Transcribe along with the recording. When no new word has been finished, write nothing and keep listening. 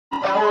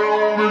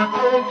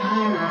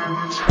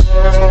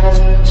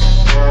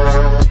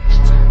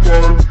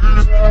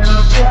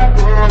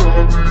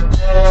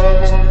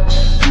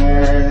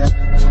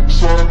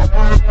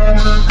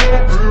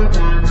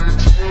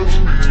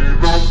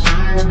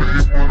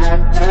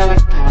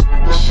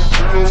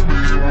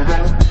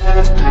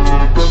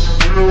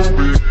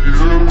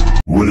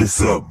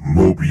What's up,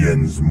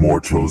 Mobians,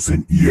 Mortals,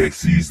 and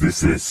EXEs?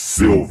 This is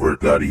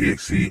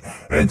Silver.Exe,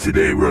 and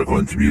today we're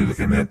going to be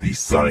looking at the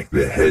Sonic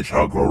the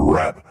Hedgehog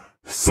rap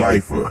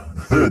Cypher.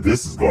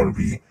 This is going to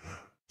be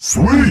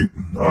sweet!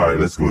 Alright,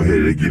 let's go ahead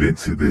and get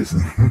into this.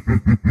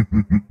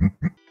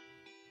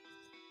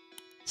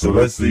 So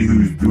let's see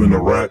who's doing the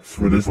raps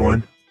for this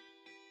one.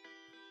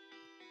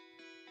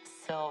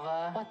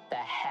 Silver, what the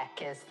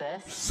heck is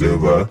this?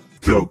 Silver.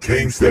 So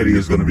Cam Steady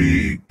is going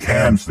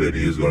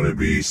to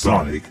be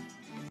Sonic.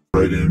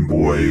 Raiden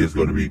Boy is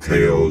going to be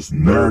Tails.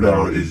 Nerd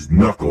Out is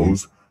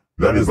Knuckles.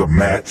 That is a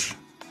match.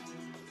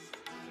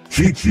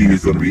 Chi-Chi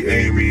is going to be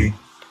Amy.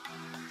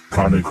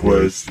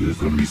 Conquest is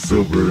going to be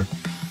Silver.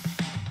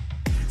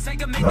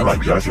 I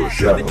like Joshua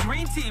Shadow.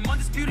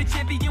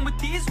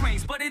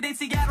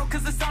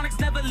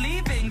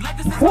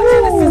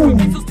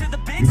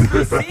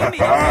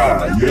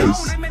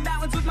 Yes.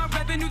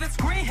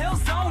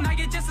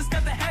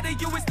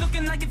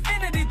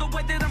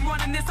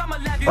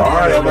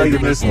 Alright, I'm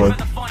liking this one.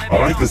 I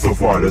like this so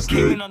far, that's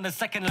good.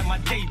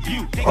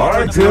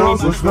 Alright,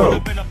 Tails, let's go.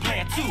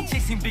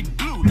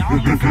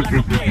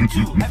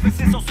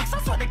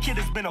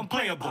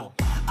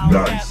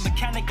 Nice.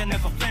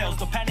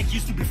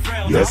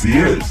 Yes, he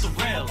is.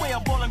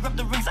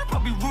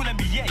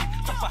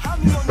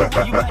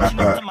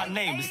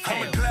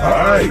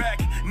 Alright.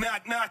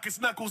 Knock, knock, it's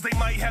Knuckles, they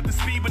might have the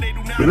speed, but they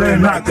do not. But they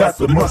not got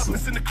the muscle.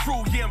 Listen to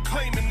crew, yeah, I'm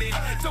claiming it.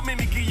 Don't make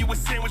me give you a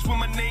sandwich with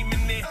my name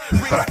in it.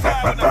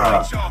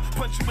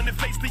 Punch you in the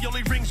face, the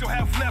only rings you'll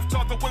have left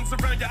are the ones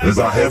around your eyes. There's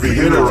a heavy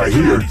hitter right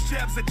here.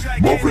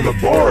 Both in the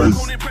bars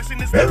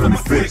and in the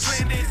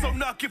face. So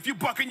knock if you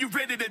buck and you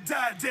ready to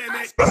die, damn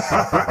it.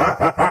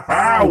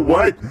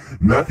 What?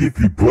 Knock if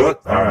you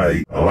buck?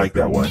 Alright, I like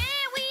that one.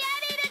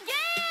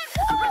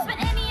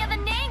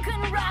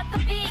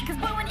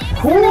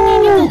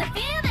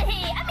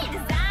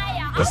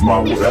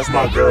 That's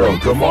my girl.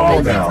 Come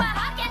on now.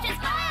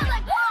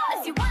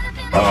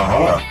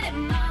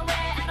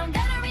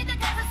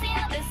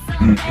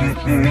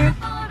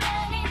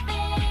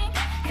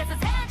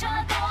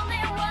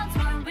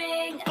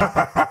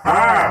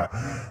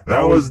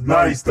 That was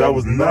nice. That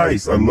was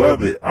nice. I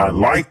love it. I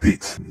liked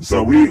it.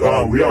 So we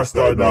are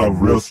starting off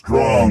real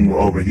strong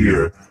over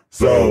here.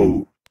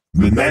 So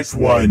the next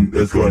one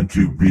is going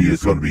to be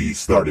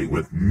starting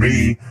with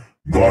me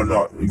going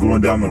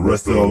down the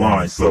rest of the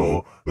line.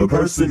 So the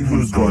person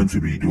who's going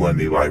to be doing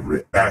the live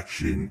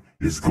reaction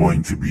is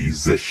going to be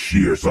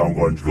Zashir. So I'm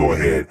going to go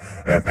ahead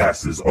and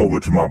pass this over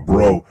to my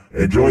bro.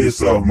 Enjoy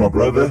yourself, my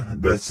brother.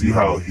 Let's see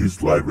how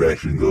his live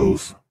reaction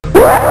goes.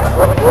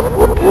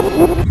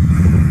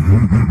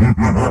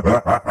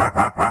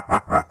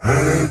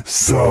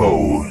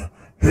 So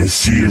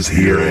she is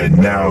here, and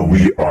now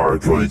we are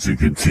going to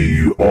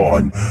continue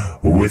on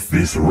with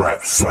this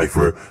rap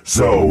cipher.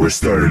 So we're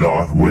starting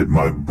off with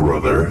my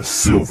brother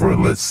Silver.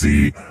 Let's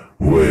see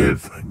what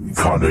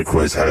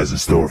Conquest has in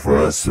store for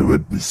us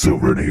with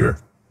Silver in here.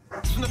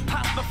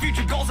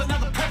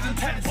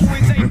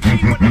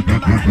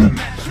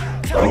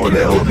 Oh,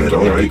 the element,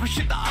 alright.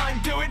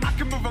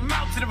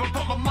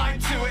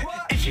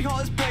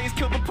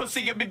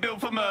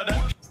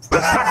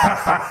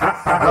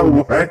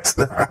 What?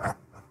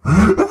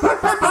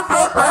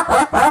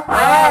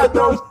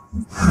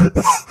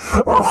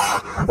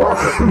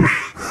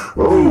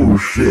 Oh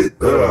shit.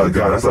 Oh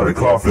god, I started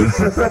coughing.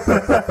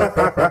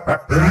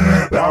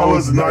 That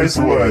was a nice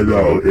one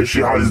though. If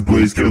she hot as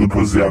blaze, kill the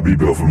pussy, I'll be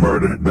built for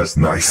murder. That's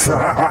nice.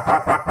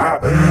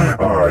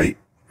 Alright.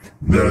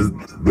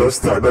 Let's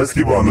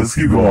keep on, let's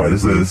keep going.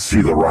 This is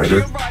she's a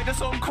writer.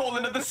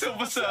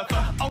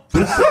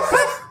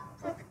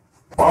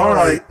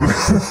 Alright.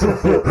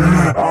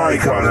 Alright,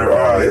 Connor.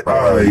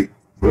 Alright.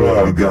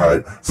 Oh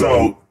god.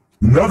 So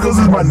Knuckles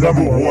is my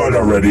 #1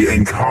 already,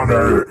 and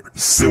Connor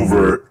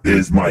Silver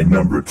is my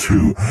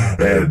 #2,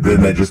 and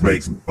then that just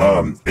makes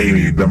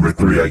Amy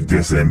 #3, I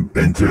guess,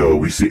 until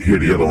we hear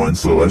the other one.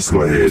 So let's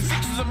go ahead.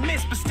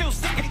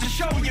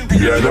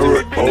 Yeah,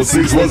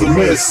 06 was a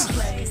miss.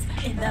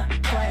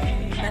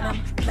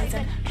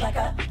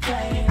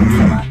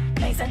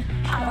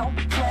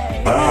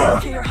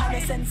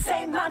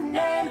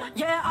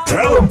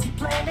 Tell him.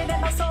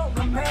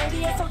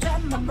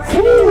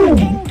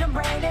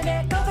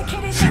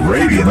 She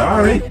radiant,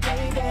 alright.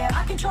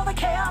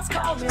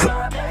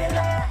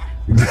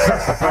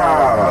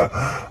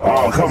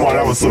 Oh, come on,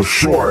 that was so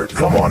short.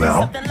 Come on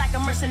now.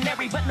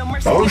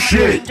 Oh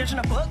shit.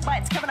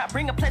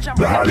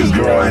 The hottest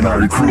girl in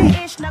our crew.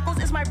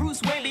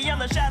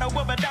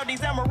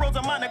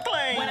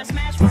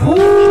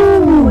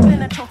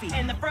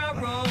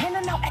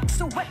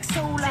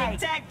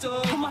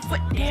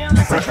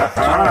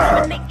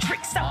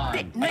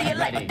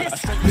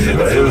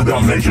 Yeah, it was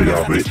domination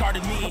outfit.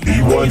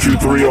 E1, 2,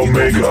 3,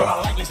 Omega.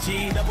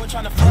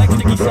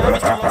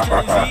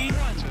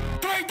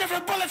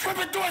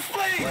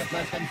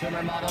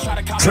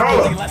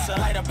 Tell him.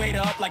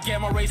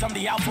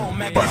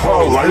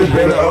 Oh, light a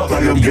beta up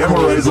like a gamma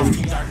rays him.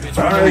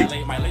 Alright.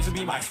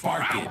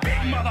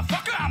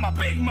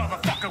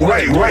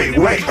 Wait.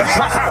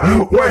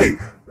 Wait.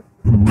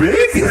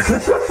 Big?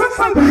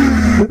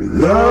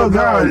 Oh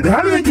god,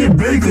 how did I get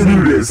Big to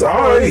do this?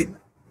 Alright.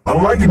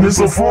 I'm liking this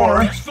so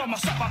far.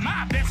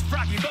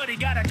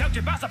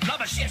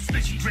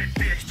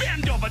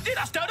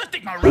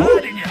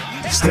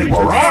 Stick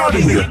my rod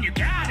in you.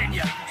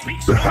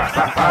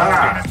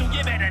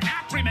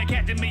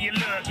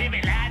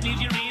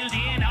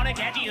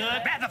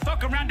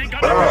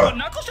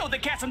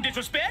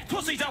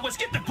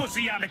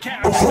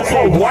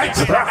 What?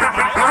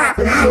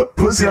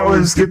 Pussy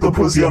always skip the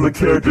pussy on the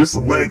character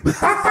select.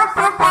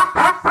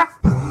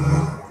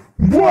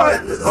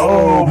 What?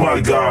 Oh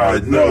my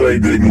god. No, they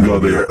didn't go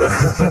there.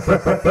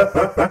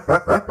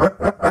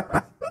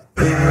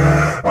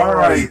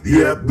 Alright,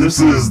 yeah, this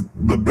is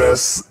the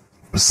best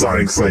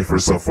Sonic Cypher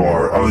so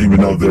far. I don't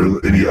even know if there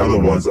are any other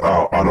ones.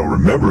 I don't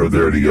remember if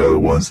there are any other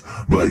ones.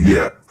 But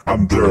yeah,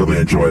 I'm thoroughly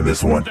enjoying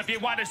this one. If you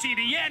want to see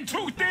the end,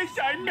 truth is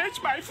I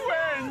miss my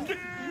friend.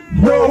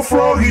 No,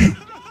 Froggy!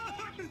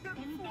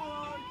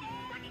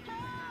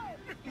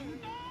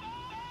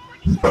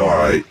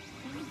 Alright.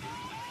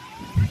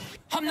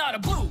 I'm not a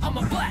blue, I'm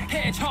a black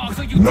hedgehog,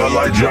 so you not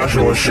like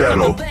Joshua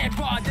Shadow. Ain't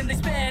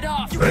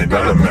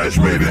that a match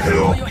made in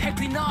hell?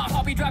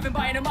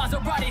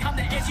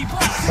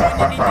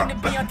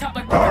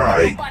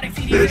 Alright,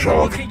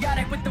 Hedgehog.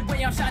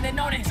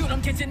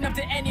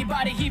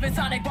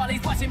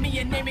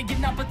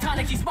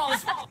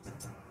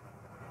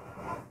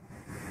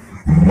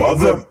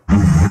 Mother.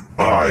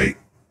 Alright,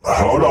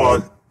 hold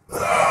on.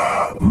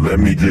 Let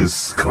me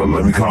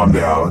calm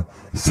down.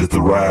 It's just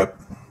a rap.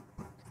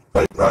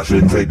 I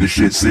shouldn't take this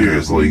shit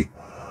seriously,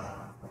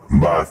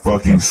 but I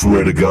fucking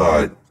swear to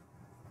God,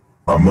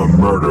 I'm gonna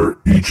murder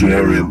each and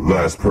every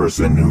last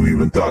person who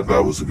even thought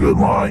that was a good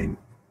line.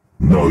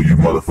 No, you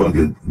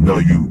motherfucker. No,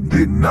 you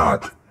did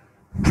not.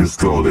 Just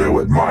go there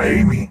with my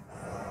Amy.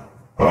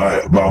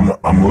 Alright, but I'm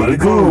gonna let it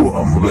go.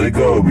 I'm gonna let it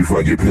go before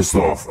I get pissed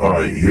off.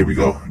 Alright, here we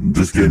go.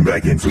 Just getting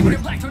back into it.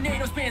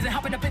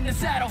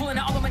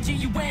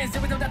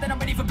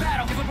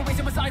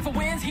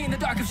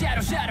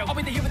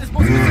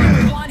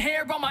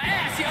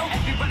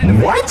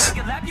 What?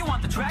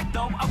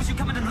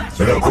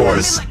 And of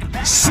course,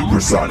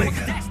 Supersonic.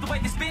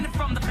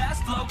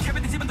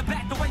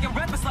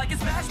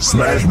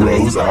 Smash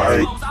Bros,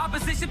 alright.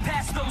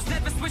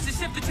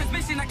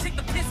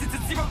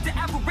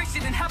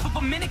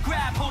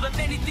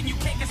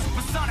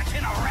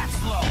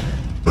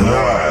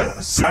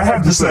 I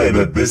have to say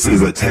that this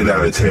is a 10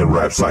 out of 10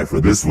 rap cypher.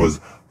 This was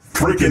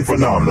freaking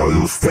phenomenal. It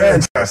was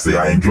fantastic.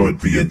 I enjoyed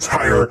the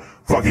entire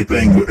fucking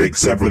thing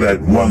except for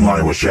that one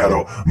line with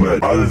Shadow.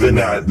 But other than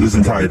that, this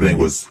entire thing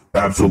was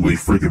absolutely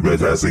freaking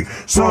fantastic.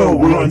 So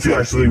we're going to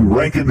actually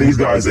ranking these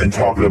guys and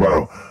talking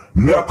about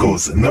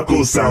Knuckles.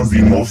 Knuckles sounds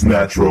the most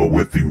natural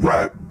with the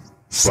rap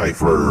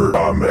cypher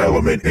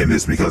element in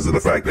this because of the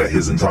fact that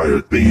his entire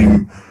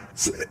theme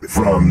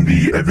from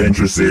the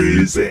Adventure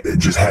series, it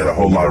just had a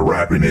whole lot of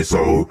rap in it.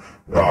 So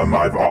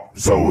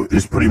so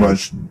it's pretty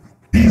much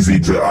easy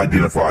to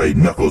identify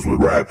Knuckles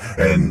with rap,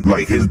 and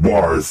like his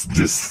bars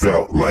just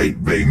felt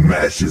like they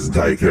matched his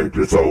entire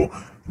character. So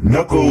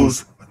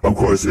Knuckles, of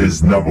course,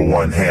 is number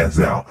one hands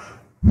down.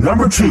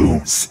 Number two,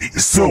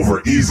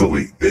 Silver,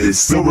 easily.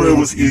 Silver, it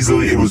was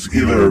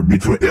either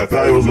between, I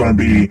thought it was gonna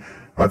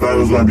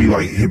be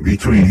like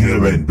between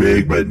him and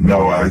Big, but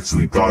no, I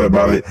actually thought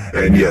about it,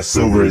 and yes,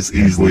 Silver is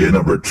easily a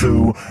number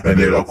two, and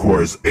then of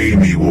course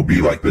Amy will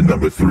be like the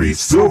number three.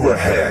 Silver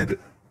had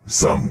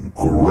some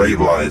great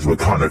lines, but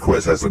Connor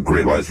Quest has some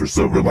great lines for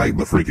Silver, like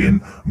the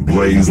freaking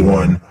Blaze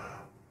one.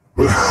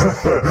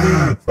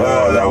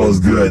 Oh, that was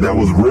good. That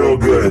was real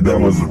good. That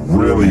was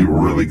really,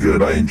 really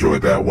good. I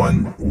enjoyed that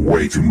one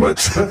way too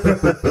much.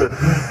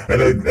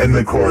 and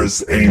of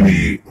course,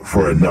 Amy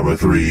for number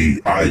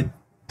three. I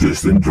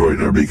just enjoyed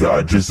her because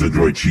I just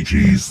enjoyed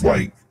Chi-Chi's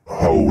like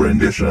whole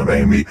rendition of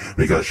Amy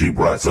because she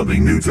brought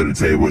something new to the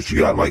table. She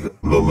got like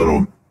the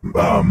little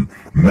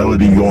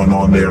melody going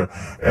on there,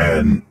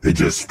 and it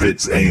just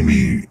fits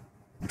Amy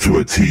to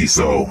a T.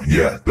 So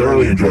yeah,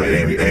 thoroughly enjoyed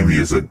Amy. Amy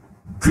is a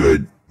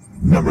good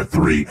number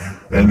three,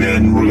 and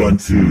then we're going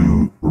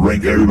to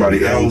rank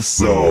everybody else.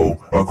 So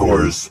of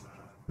course,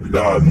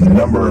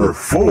 number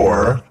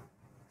four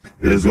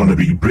is going to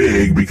be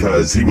Big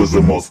because he was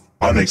the most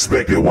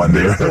unexpected one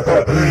there.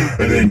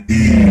 And then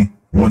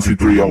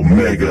E123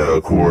 Omega,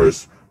 of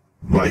course,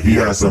 like he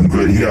has some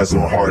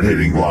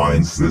hard-hitting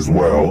lines as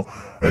well.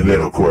 And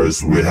then of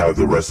course we have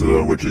the rest of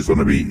them, which is going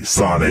to be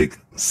Sonic,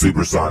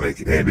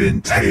 Supersonic, and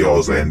then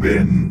Tails, and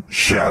then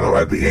Shadow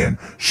at the end.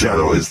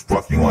 Shadow is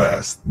fucking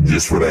last,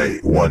 just for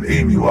that one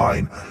Amy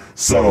line.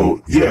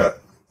 So yeah,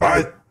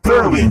 I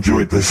thoroughly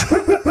enjoyed this.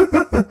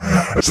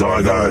 So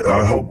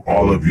I hope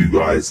all of you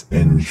guys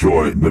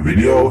enjoyed the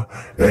video,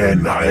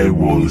 and I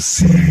will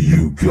see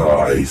you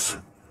guys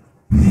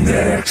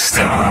next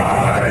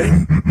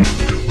time.